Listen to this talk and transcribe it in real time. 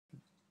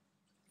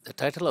The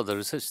title of the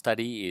research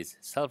study is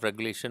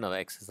Self-Regulation of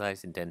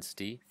Exercise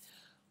Intensity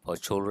for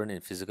Children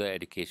in Physical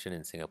Education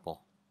in Singapore.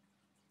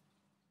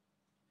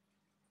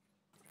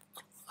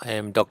 I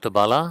am Dr.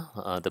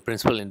 Bala, the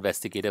principal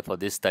investigator for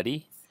this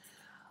study.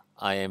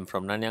 I am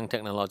from Nanyang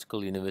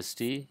Technological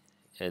University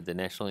at the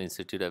National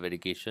Institute of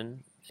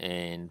Education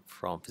and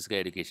from Physical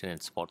Education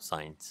and Sports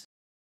Science.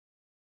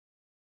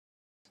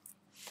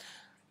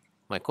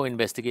 My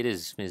co-investigator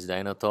is Ms.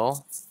 Diana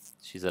Thor.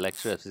 She's a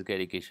lecturer of Physical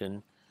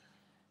Education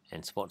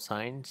and Sports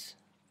Science.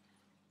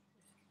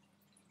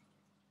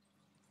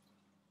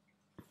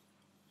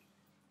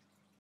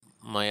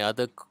 My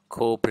other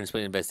co-principal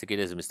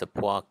investigator is Mr.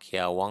 Phua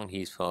Kia Wang.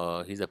 He's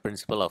a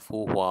principal of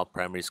Fu Hua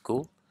Primary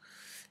School,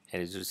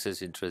 and his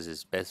research interest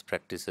is best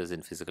practices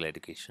in physical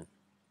education.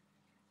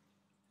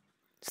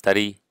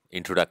 Study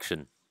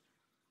Introduction.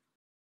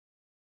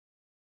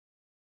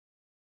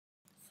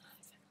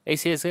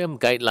 ACSM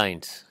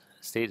guidelines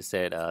states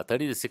that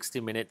 30 to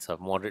 60 minutes of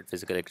moderate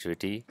physical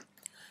activity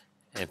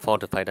and 4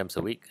 to 5 times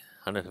a week,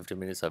 150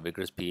 minutes of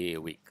vigorous PA a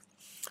week.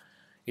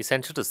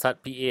 Essential to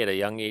start PA at a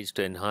young age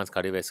to enhance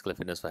cardiovascular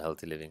fitness for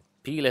healthy living.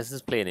 PE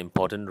lessons play an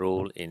important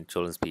role in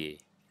children's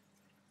PA.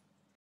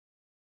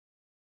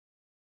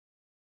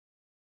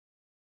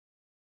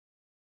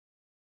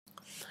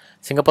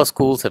 Singapore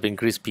schools have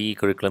increased PE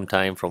curriculum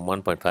time from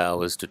 1.5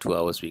 hours to 2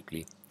 hours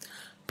weekly.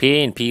 PA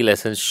and PE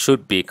lessons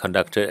should be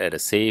conducted at a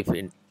safe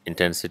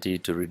intensity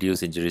to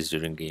reduce injuries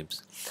during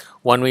games.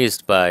 One way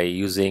is by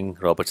using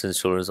Robertson's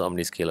Children's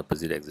OMNI scale of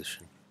perceived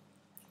exertion.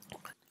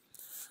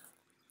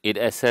 It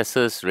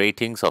assesses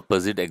ratings of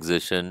perceived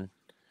exertion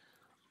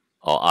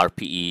or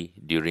RPE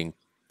during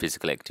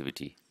physical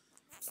activity.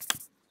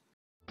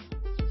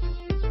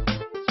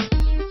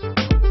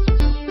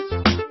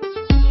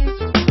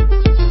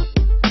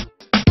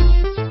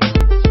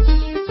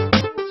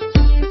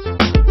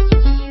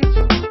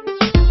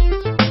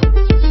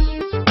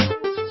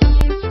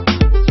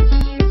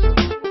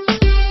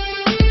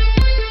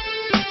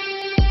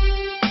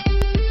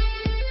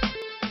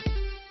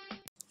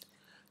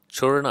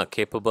 Children are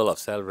capable of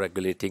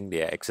self-regulating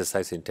their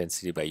exercise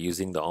intensity by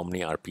using the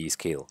OMNI RPE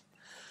scale.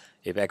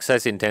 If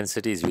exercise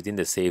intensity is within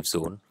the safe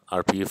zone,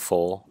 RPE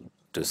 4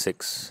 to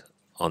 6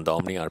 on the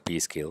OMNI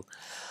RPE scale,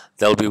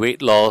 there will be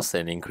weight loss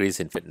and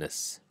increase in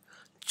fitness.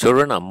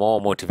 Children are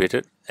more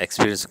motivated,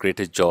 experience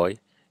greater joy,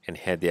 and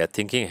have their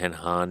thinking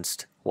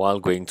enhanced while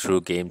going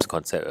through games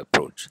concept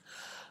approach,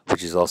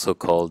 which is also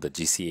called the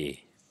GCA.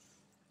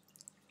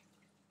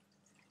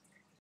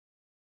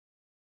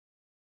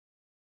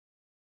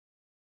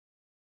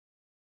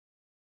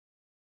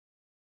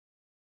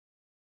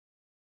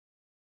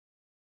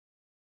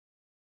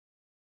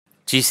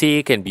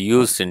 GCA can be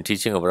used in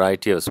teaching a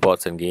variety of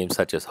sports and games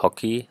such as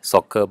hockey,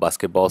 soccer,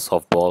 basketball,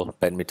 softball,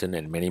 badminton,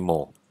 and many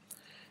more.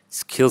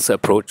 Skills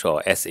approach,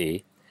 or SA,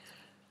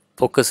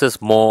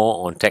 focuses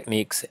more on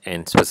techniques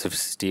and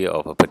specificity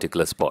of a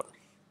particular sport.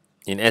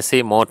 In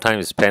SA, more time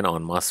is spent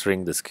on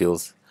mastering the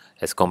skills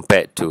as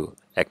compared to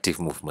active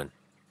movement.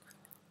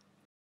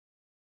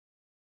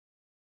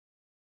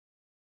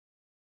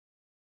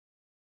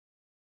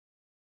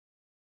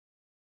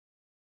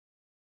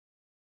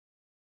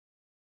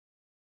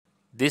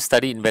 This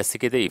study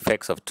investigated the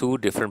effects of two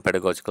different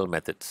pedagogical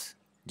methods,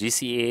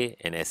 GCA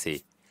and SA,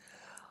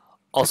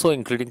 also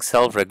including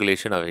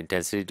self-regulation of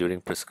intensity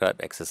during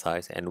prescribed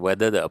exercise and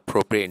whether the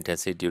appropriate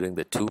intensity during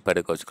the two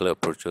pedagogical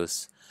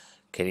approaches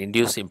can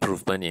induce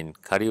improvement in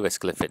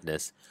cardiovascular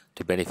fitness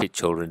to benefit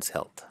children's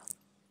health.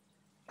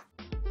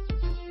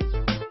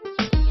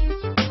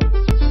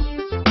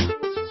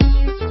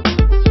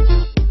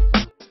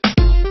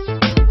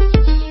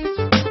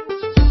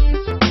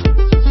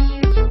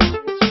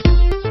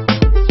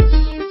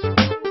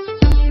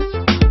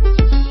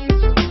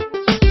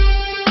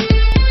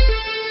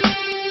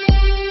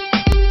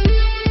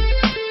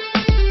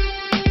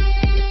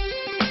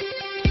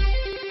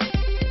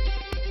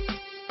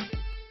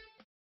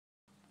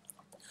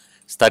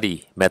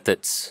 Study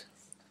methods.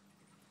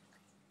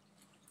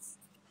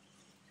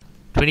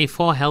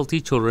 24 healthy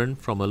children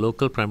from a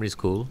local primary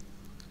school,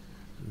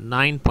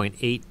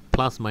 9.8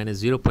 plus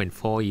minus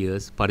 0.4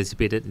 years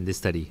participated in this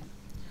study.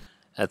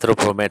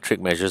 Anthropometric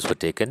measures were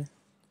taken,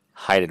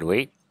 height and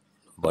weight,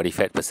 body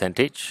fat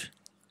percentage,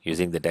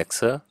 using the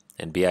DEXA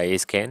and BIA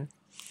scan,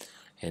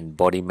 and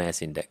body mass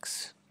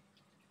index.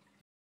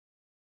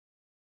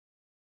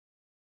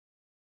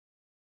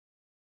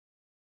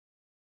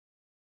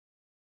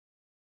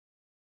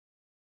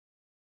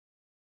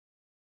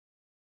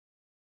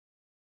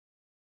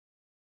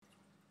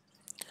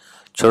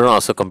 Children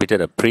also completed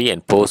a pre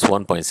and post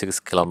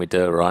 1.6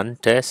 kilometer run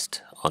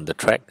test on the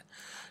track.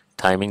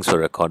 Timings were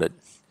recorded.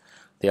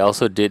 They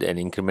also did an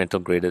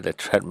incremental graded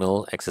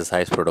treadmill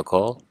exercise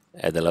protocol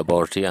at the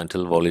laboratory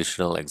until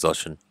volitional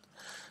exhaustion.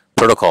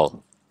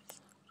 Protocol: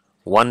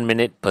 1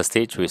 minute per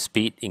stage with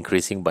speed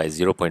increasing by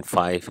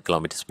 0.5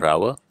 kilometers per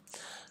hour.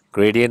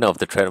 Gradient of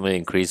the treadmill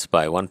increased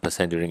by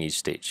 1% during each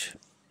stage.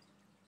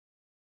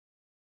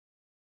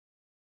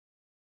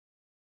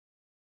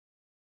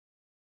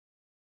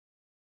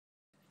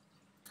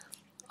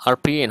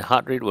 RPE and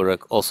heart rate were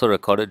also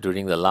recorded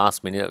during the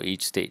last minute of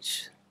each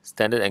stage.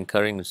 Standard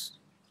anchoring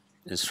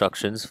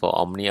instructions for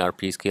OMNI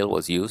RPE scale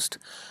was used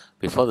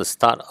before the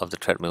start of the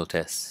treadmill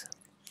test.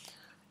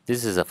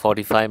 This is a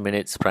 45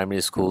 minutes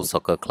primary school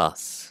soccer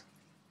class.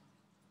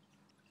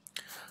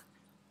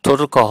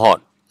 Total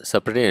cohort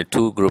separated into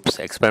two groups,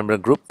 experimental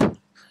group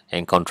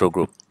and control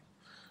group,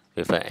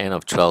 with an N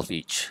of 12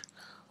 each.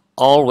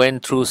 All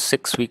went through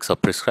 6 weeks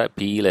of prescribed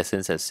PE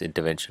lessons as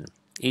intervention.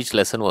 Each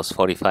lesson was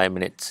 45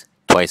 minutes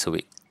twice a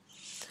week.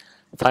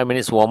 5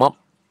 minutes warm-up,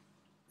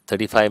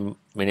 35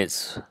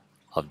 minutes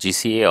of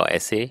GCA or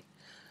SA,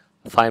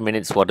 5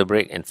 minutes water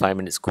break and 5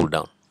 minutes cool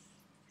down.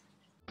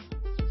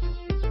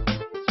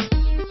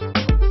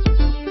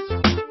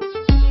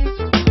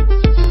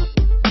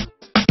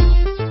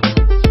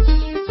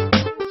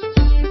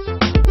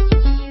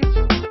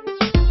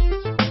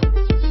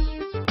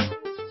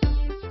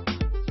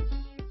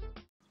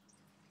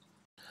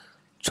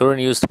 Children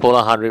used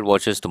polar heart rate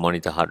watches to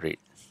monitor heart rate.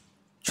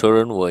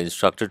 Children were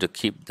instructed to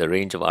keep the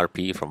range of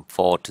RPE from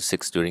 4 to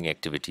 6 during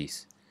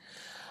activities.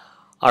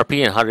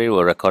 RPE and heart rate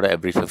were recorded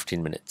every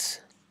 15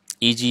 minutes.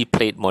 EG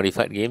played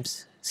modified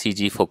games.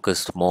 CG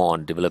focused more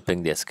on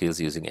developing their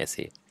skills using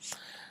SA.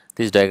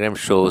 This diagram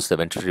shows the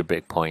ventilatory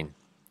break point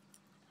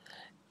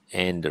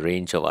and the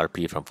range of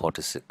RPE from 4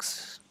 to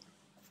 6.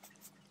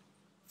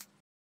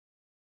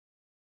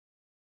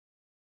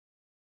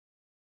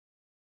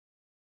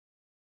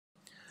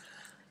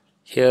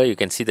 Here you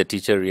can see the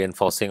teacher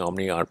reinforcing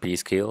OMNI RPE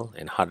scale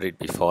and heart rate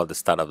before the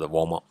start of the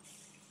warm-up.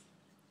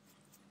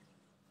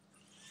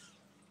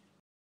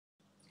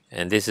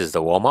 And this is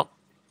the warm-up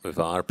with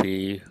an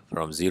RPE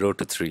from 0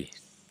 to 3.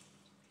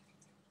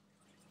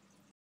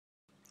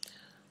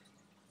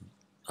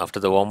 After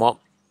the warm-up,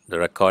 the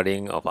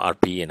recording of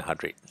RPE and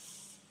heart rate.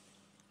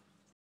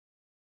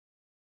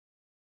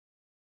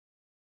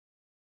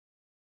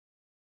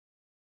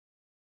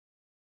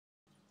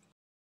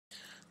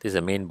 This is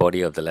the main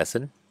body of the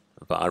lesson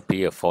with an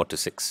RPE of 4 to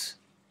 6.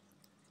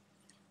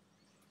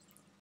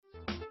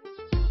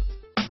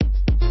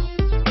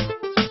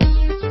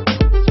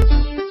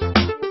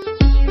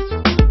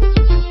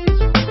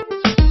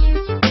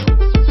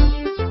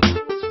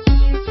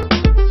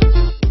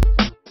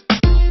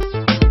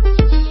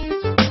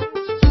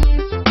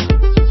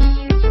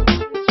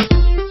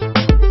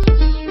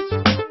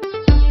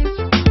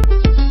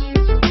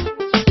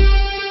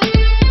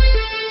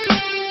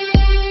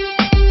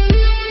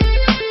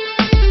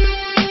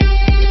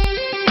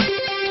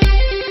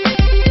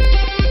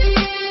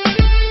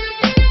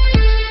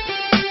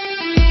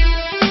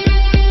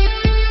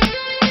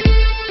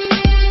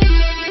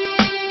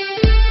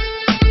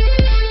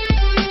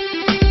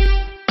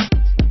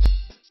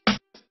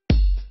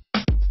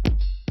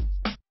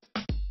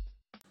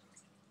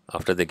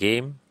 After the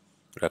game,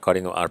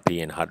 recording of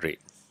RPE and heart rate.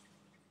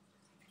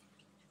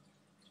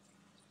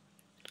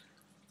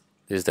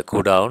 This is the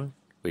cool down,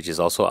 which is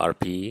also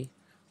RPE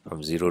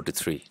from 0 to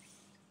 3,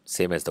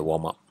 same as the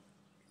warm-up.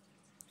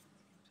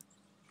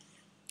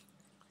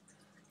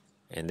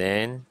 And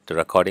then the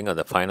recording of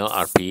the final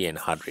RPE and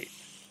heart rate.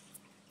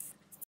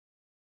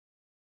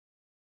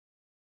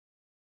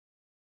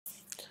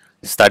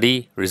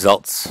 Study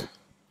results.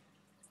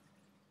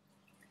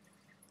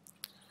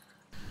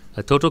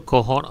 A total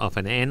cohort of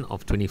an N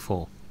of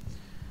 24.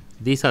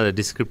 These are the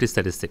descriptive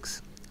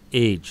statistics: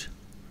 age,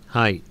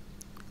 height,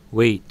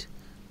 weight,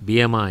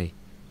 BMI,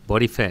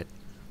 body fat,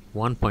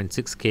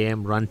 1.6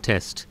 km run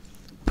test,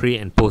 pre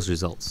and post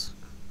results.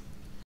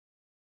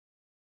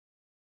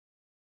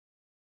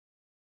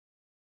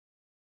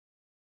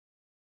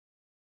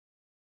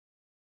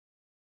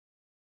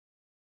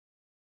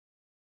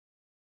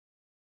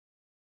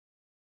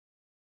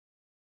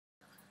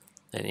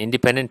 An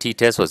independent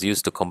t-test was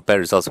used to compare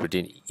results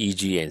between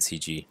EG and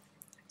CG.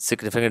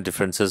 Significant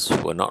differences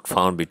were not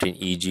found between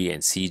EG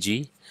and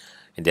CG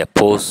in their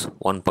post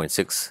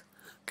 1.6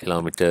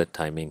 km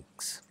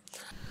timings.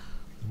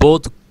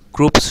 Both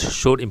groups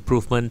showed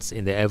improvements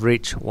in the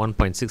average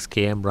 1.6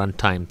 km run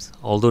times,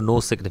 although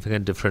no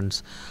significant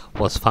difference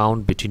was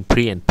found between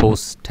pre and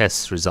post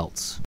test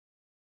results.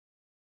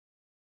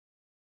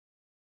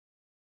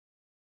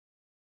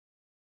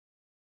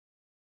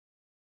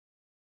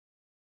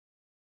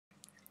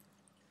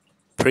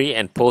 Pre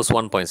and post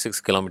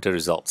 1.6 km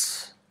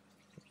results.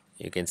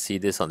 You can see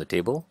this on the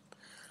table.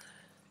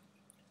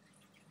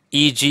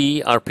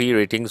 EG RPE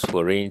ratings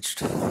were ranged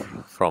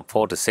from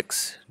 4 to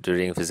 6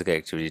 during physical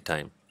activity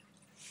time.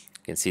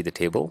 You can see the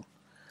table.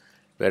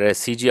 Whereas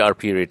CG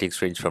RPE ratings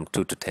range from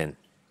 2 to 10.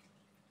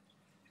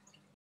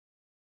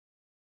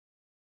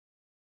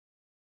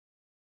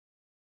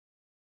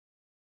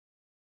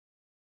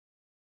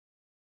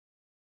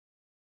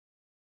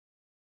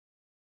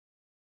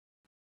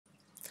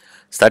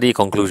 Study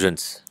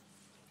conclusions.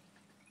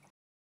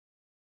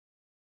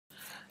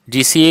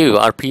 GCA with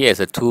RPE as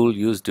a tool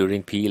used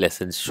during PE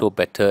lessons show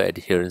better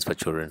adherence for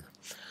children.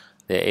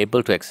 They are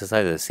able to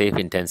exercise at a safe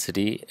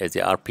intensity as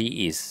the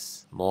RPE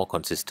is more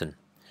consistent.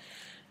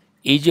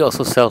 EG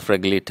also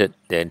self-regulated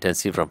their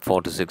intensity from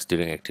 4 to 6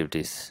 during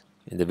activities.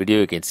 In the video,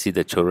 you can see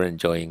the children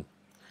enjoying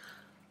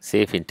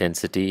safe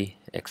intensity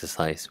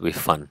exercise with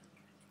fun.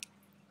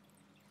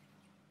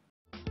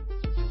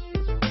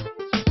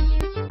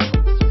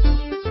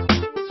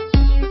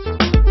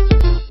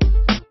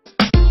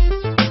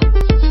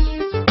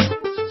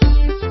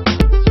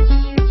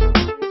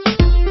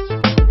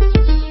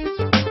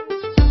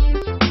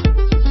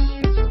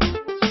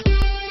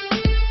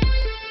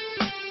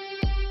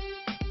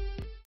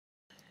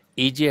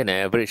 EG had an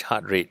average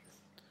heart rate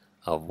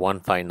of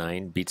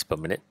 159 beats per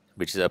minute,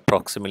 which is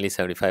approximately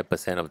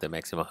 75% of the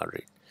maximum heart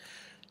rate.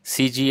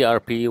 CG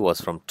RPE was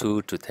from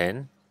 2 to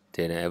 10,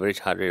 to an average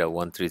heart rate of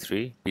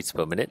 133 beats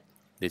per minute,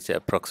 which is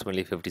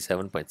approximately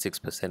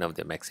 57.6% of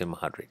the maximum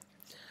heart rate.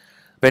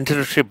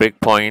 Ventilatory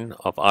breakpoint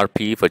of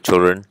RPE for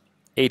children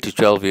 8 to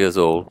 12 years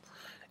old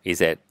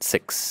is at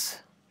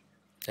 6,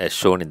 as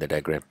shown in the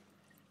diagram.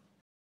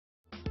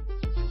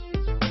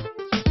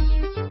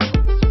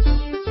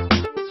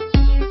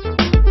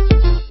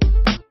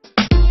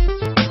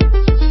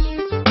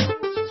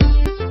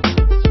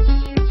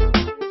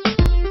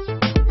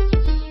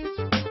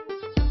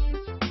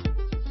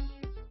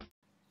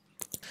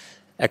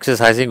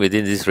 Exercising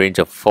within this range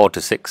of 4 to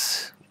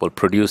 6 will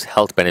produce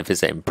health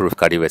benefits and improve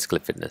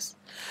cardiovascular fitness.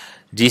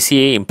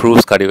 GCA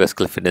improves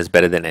cardiovascular fitness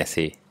better than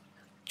SA.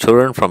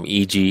 Children from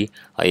EG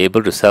are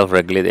able to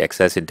self-regulate the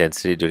exercise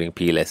intensity during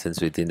PE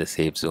lessons within the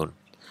safe zone.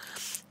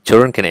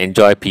 Children can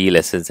enjoy PE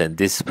lessons, and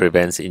this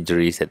prevents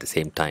injuries at the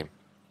same time.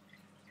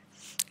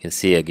 You can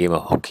see a game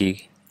of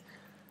hockey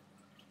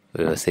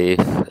with a safe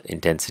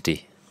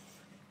intensity.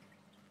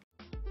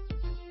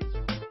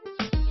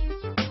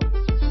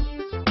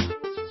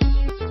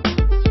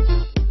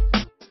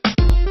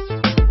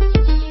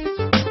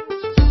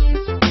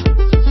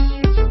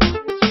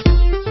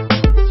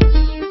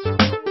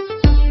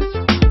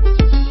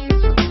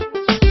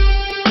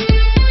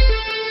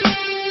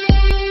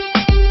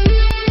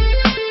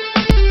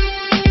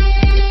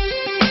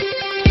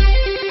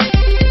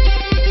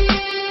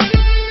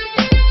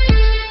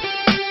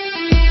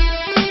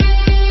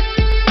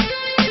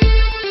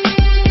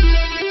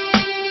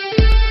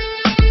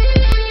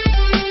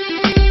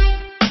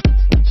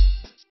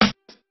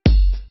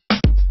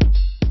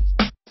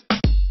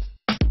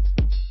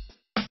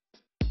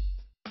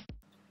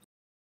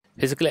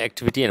 Physical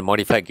activity and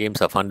modified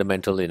games are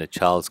fundamental in a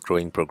child's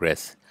growing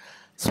progress.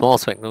 Small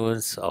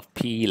segments of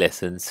PE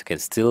lessons can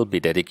still be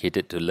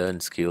dedicated to learn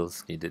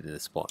skills needed in the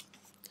sport.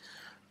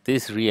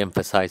 This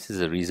re-emphasizes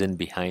the reason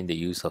behind the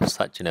use of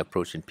such an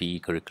approach in PE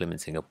curriculum in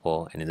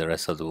Singapore and in the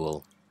rest of the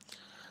world.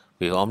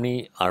 With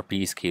OMNI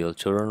RPE scale,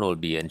 children will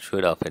be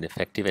ensured of an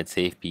effective and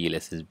safe PE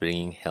lessons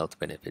bringing health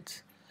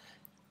benefits.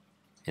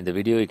 In the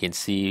video, you can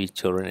see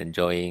children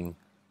enjoying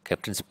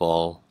captain's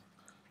ball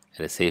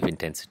at a safe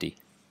intensity.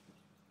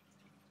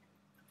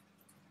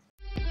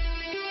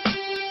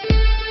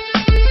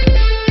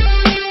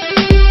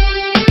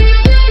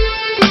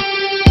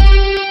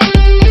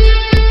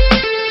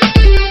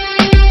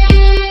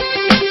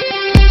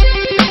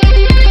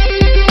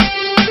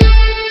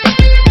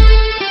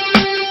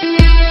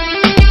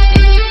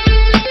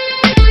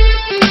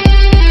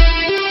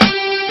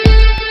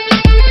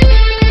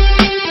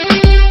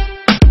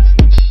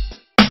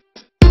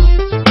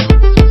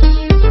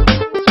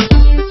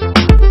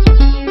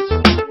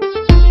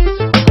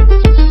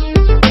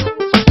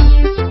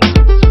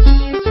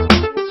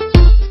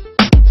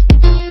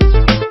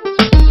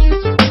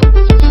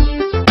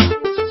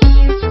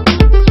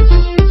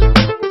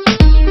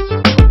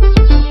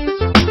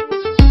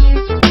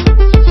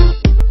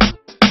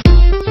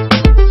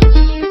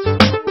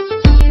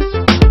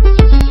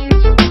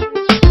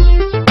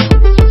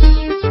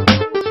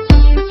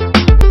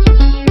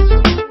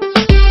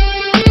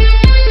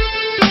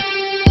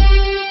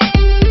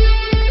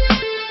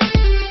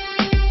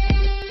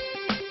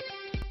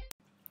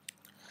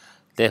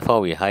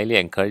 Therefore, we highly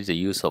encourage the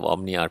use of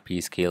OMNI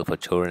RPE scale for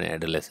children and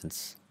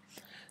adolescents.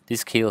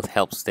 This scale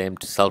helps them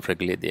to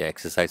self-regulate their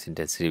exercise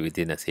intensity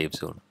within a safe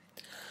zone.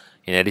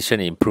 In addition,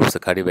 it improves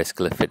the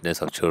cardiovascular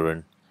fitness of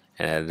children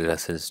and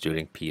adolescents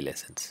during PE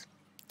lessons.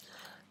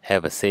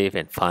 Have a safe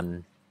and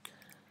fun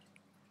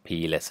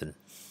PE lesson.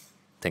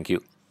 Thank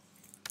you.